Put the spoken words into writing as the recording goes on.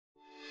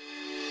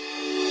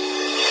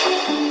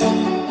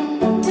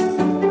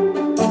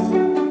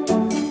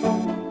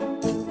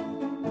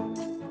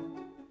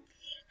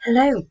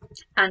Hello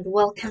and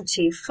welcome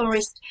to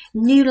Forest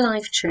New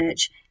Life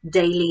Church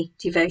Daily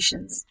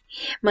Devotions.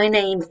 My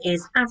name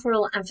is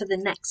Avril and for the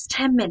next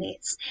 10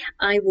 minutes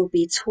I will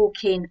be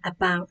talking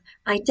about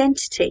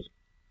identity,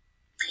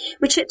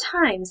 which at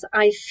times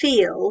I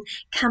feel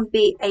can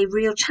be a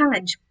real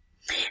challenge.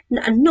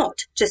 And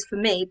not just for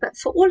me, but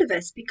for all of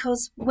us,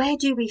 because where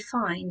do we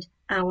find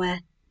our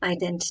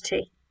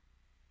identity?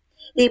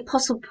 The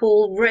Apostle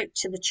Paul wrote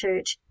to the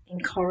church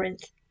in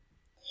Corinth,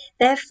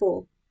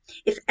 "Therefore,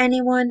 if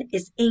anyone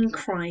is in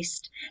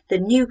Christ, the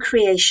new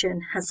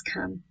creation has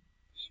come.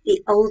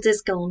 The old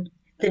is gone,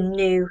 the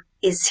new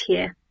is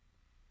here."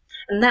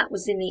 And that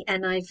was in the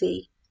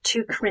NIV,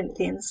 2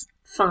 Corinthians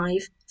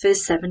 5,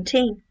 verse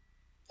 17.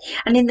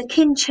 And in the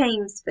King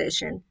James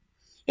Version,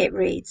 it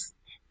reads,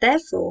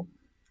 "Therefore,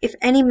 if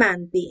any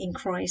man be in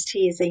Christ,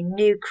 he is a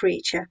new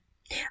creature.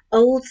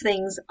 Old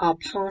things are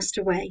passed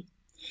away.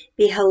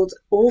 Behold,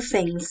 all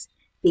things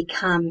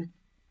become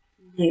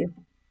new."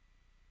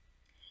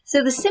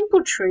 So the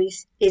simple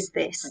truth is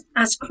this: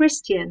 as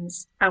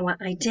Christians, our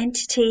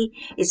identity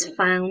is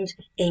found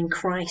in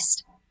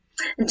Christ.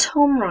 And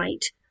Tom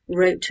Wright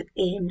wrote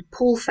in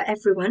Paul for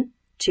Everyone,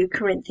 2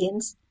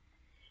 Corinthians.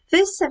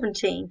 Verse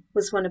 17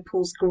 was one of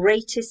Paul's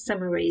greatest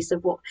summaries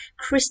of what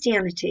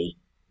Christianity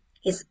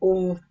is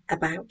all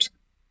about.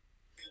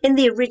 In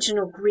the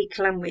original Greek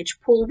language,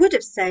 Paul would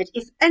have said,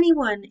 if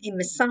anyone in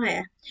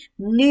Messiah,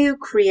 new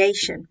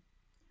creation.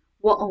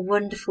 What a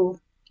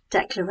wonderful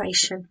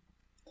declaration.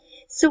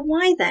 So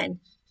why then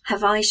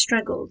have I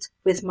struggled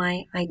with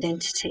my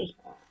identity?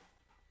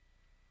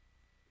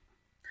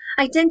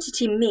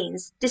 Identity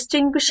means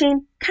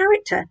distinguishing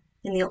character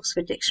in the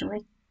Oxford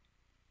Dictionary.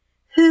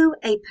 Who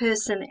a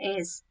person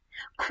is,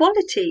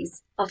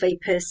 qualities of a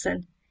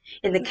person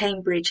in the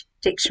Cambridge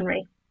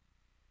Dictionary.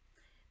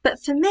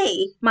 But for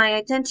me, my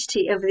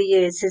identity over the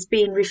years has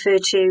been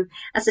referred to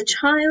as a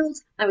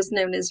child. I was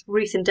known as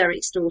Ruth and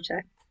Derek's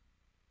daughter.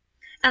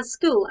 At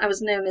school, I was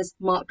known as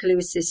Mark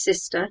Lewis's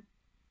sister.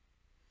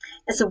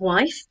 As a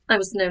wife, I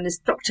was known as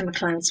Dr.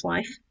 McLeod's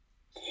wife.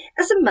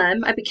 As a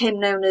mum, I became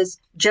known as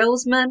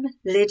Joel's mum,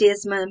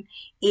 Lydia's mum,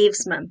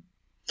 Eve's mum.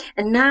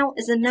 And now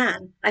as a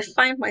nan, I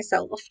find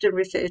myself often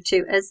referred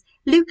to as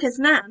Luca's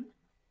nan.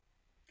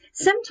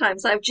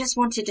 Sometimes I've just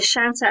wanted to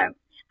shout out,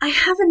 I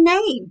have a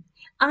name.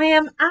 I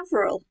am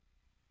Avril.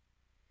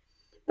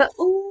 But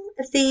all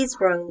of these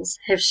roles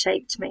have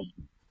shaped me.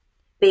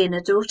 Being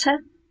a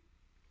daughter,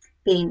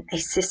 being a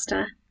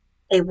sister,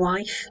 a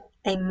wife,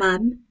 a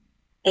mum,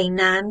 a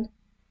nan,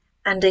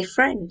 and a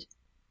friend.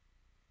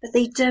 But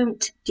they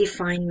don't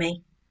define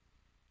me.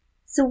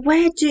 So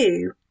where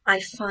do I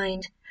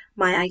find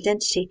my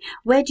identity?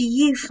 Where do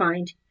you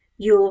find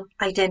your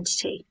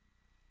identity?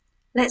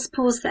 Let's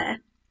pause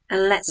there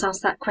and let's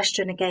ask that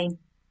question again.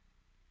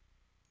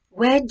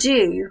 Where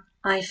do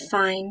I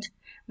find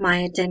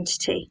my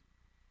identity?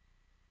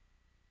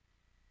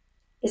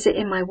 Is it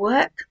in my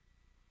work?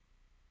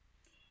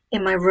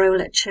 In my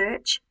role at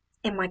church?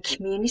 In my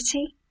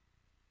community?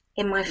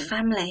 In my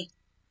family?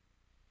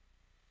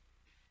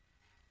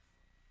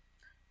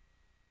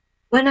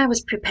 When I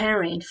was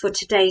preparing for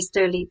today's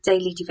daily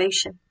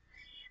devotion,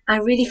 I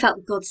really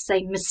felt God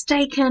say,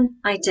 mistaken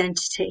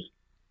identity.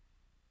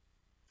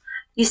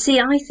 You see,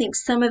 I think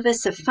some of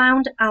us have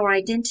found our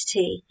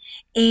identity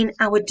in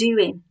our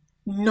doing,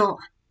 not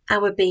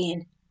our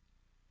being.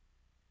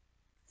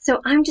 So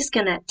I'm just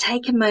going to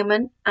take a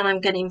moment and I'm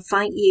going to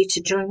invite you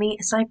to join me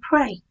as I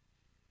pray.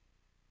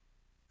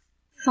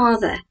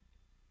 Father,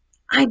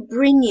 I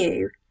bring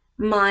you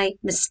my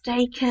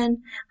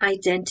mistaken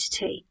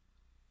identity.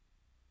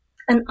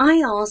 And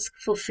I ask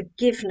for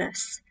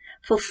forgiveness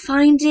for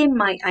finding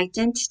my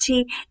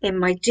identity in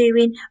my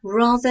doing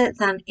rather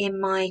than in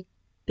my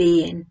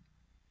being.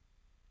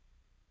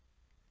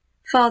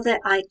 Father,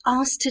 I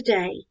ask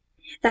today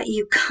that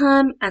you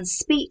come and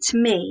speak to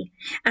me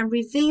and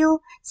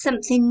reveal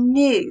something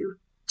new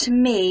to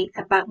me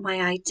about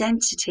my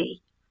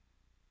identity,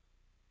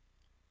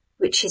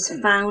 which is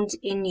found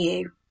in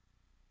you.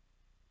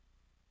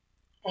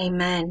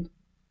 Amen.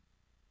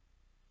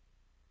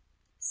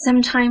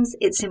 Sometimes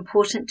it's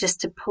important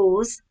just to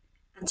pause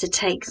and to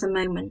take the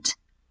moment.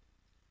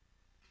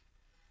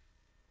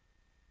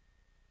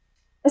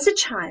 As a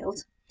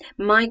child,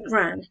 my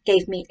gran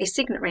gave me a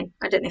signet ring.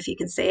 I don't know if you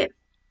can see it.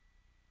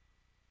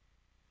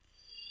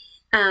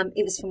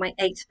 It was for my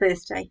 8th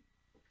birthday.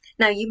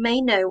 Now, you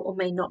may know or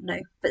may not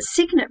know, but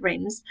signet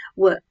rings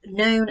were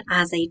known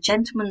as a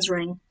gentleman's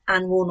ring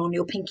and worn on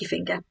your pinky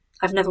finger.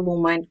 I've never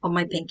worn mine on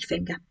my pinky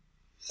finger.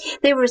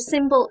 They were a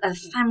symbol of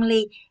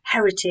family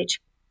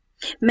heritage.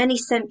 Many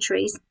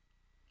centuries,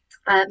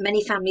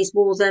 many families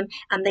wore them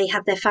and they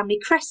had their family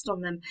crest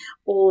on them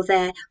or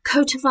their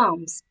coat of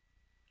arms.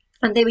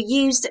 And they were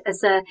used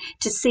as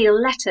to seal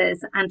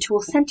letters and to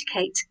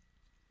authenticate.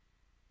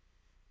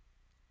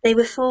 They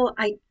were for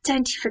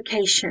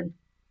identification.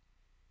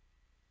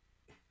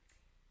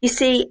 You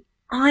see,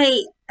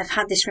 I have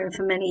had this ring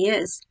for many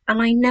years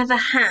and I never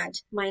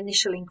had my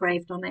initial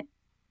engraved on it.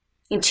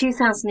 In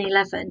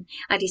 2011,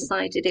 I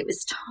decided it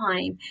was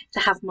time to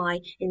have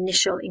my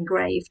initial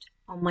engraved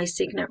on my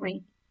signet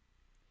ring.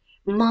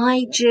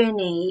 My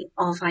journey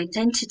of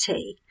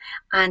identity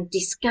and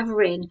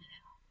discovering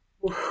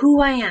who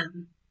I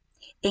am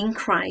in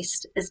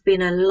Christ has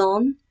been a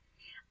long,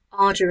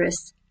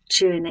 arduous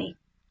journey.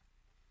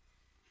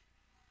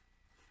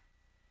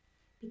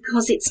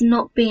 Because it's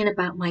not been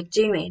about my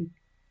doing,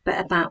 but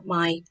about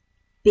my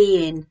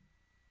being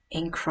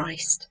in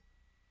Christ.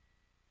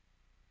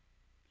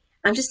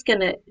 I'm just going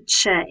to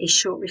share a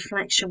short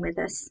reflection with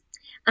us.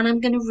 And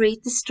I'm going to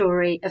read the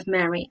story of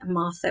Mary and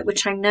Martha,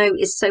 which I know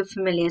is so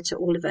familiar to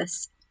all of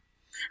us.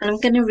 And I'm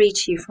going to read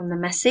to you from the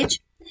Message,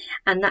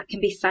 and that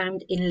can be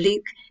found in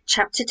Luke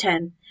chapter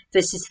 10,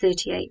 verses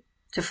 38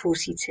 to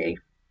 42.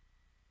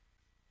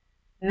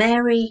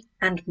 Mary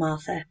and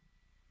Martha.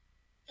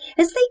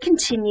 As they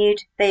continued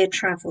their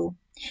travel,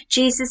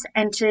 Jesus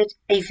entered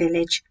a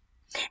village.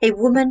 A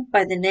woman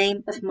by the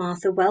name of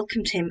Martha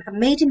welcomed him and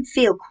made him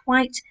feel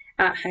quite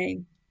at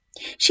home.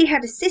 She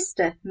had a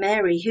sister,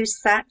 Mary, who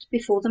sat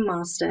before the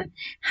master,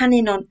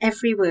 hanging on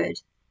every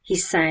word he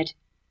said.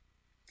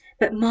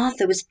 But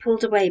Martha was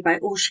pulled away by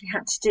all she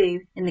had to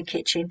do in the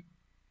kitchen.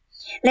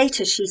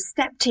 Later she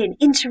stepped in,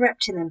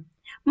 interrupting them.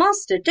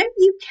 Master, don't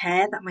you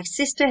care that my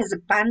sister has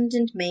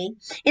abandoned me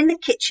in the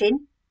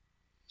kitchen?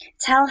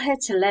 Tell her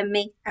to lend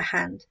me a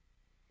hand.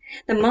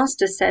 The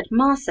master said,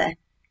 Martha,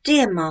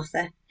 dear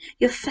Martha,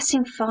 you're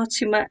fussing far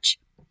too much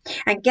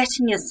and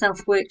getting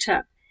yourself worked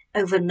up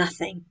over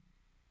nothing.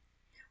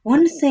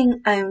 One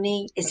thing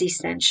only is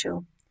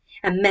essential,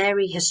 and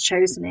Mary has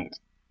chosen it.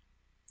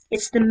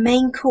 It's the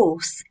main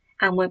course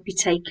and won't be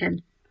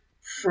taken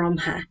from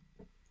her.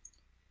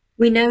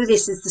 We know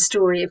this is the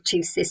story of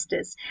two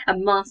sisters,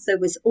 and Martha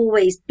was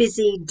always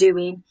busy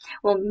doing,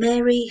 while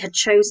Mary had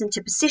chosen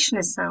to position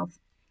herself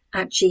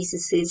at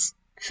Jesus'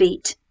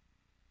 feet.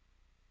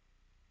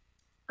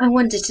 I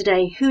wonder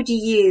today, who do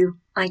you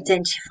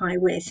identify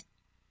with?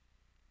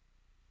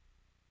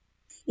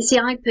 You see,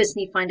 I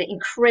personally find it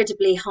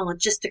incredibly hard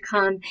just to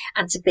come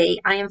and to be.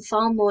 I am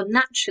far more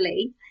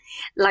naturally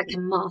like a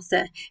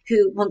Martha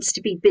who wants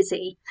to be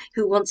busy,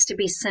 who wants to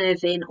be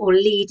serving or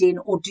leading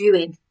or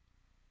doing.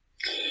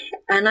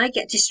 And I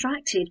get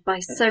distracted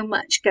by so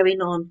much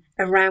going on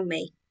around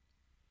me.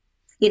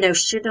 You know,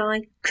 should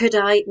I, could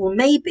I, or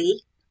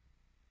maybe.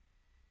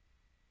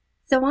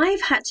 So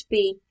I've had to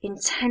be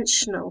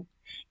intentional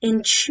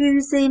in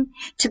choosing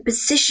to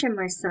position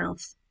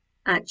myself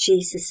at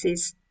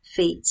Jesus'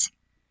 feet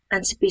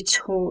and to be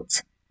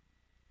taught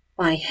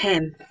by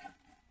him.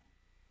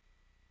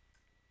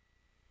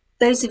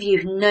 Those of you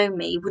who know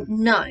me would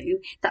know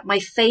that my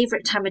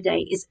favourite time of day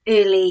is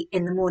early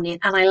in the morning,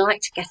 and I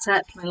like to get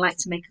up and I like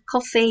to make a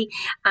coffee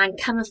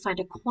and come and find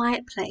a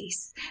quiet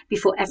place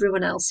before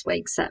everyone else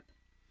wakes up.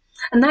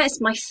 And that is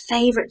my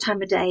favourite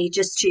time of day,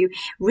 just to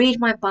read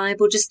my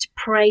Bible, just to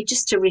pray,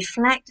 just to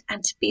reflect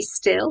and to be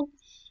still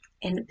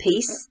in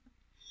peace.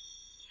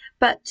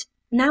 But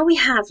now we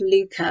have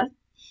Luca.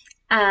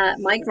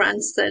 My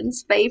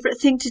grandson's favourite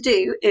thing to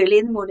do early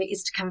in the morning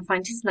is to come and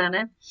find his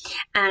nana,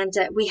 and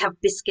we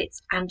have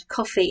biscuits and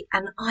coffee,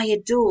 and I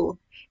adore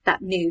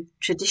that new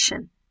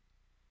tradition.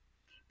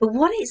 But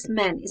what it's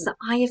meant is that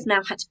I have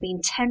now had to be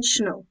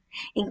intentional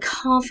in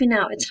carving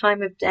out a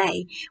time of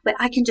day where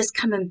I can just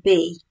come and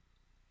be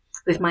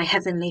with my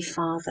Heavenly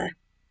Father.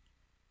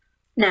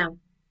 Now,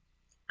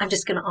 I'm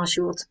just going to ask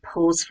you all to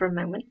pause for a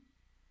moment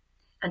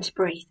and to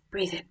breathe.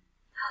 Breathe in.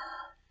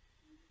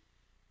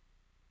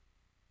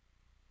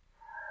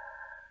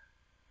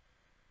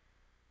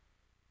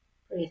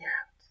 Breathe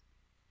out.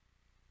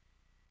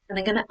 And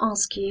I'm going to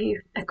ask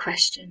you a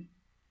question.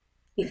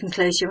 You can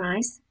close your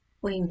eyes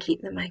or you can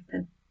keep them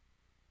open.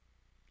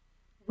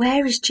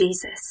 Where is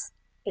Jesus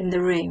in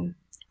the room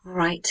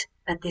right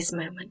at this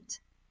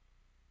moment?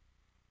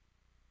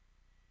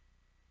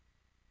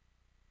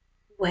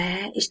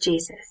 Where is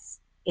Jesus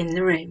in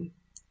the room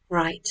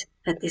right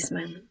at this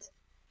moment?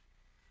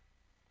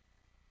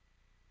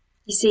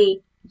 You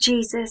see,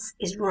 Jesus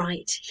is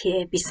right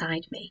here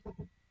beside me.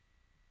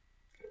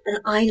 And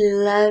I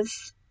love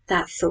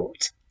that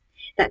thought,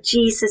 that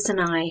Jesus and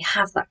I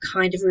have that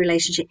kind of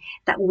relationship,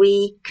 that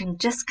we can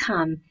just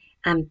come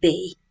and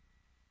be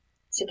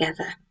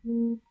together.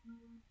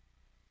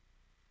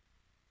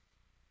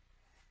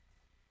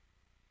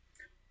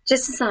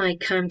 Just as I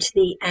come to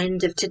the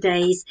end of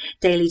today's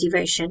daily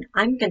devotion,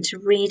 I'm going to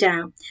read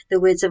out the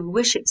words of a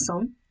worship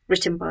song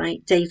written by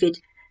David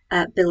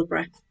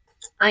Bilbrough.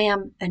 I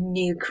am a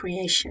new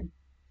creation.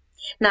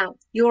 Now,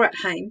 you're at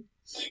home,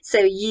 so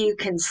you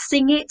can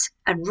sing it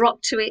and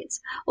rock to it,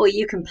 or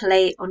you can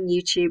play it on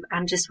YouTube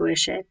and just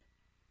worship.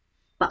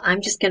 But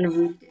I'm just going to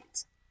read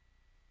it.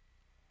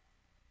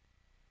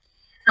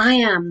 I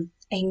am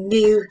a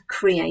new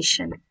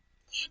creation,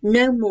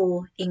 no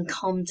more in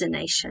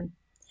condemnation.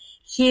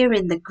 Here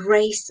in the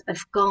grace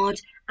of God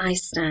I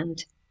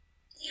stand.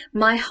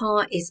 My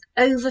heart is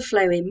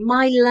overflowing.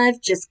 My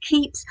love just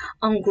keeps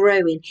on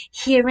growing.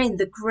 Here in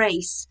the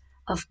grace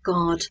of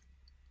God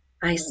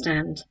I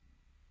stand.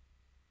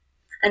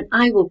 and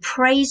I will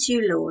praise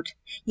you, Lord.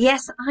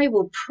 Yes, I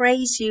will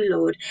praise you,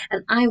 Lord,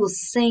 and I will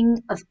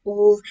sing of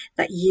all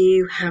that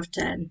you have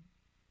done.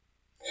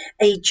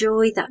 A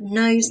joy that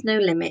knows no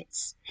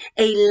limits,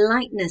 a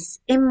lightness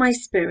in my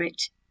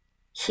spirit.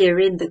 Here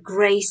in the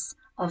grace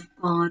of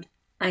God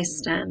I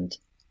stand.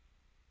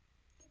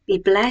 Be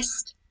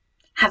blessed.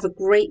 Have a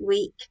great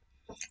week.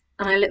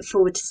 And I look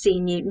forward to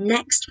seeing you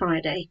next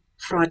Friday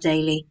for our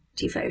daily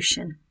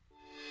devotion.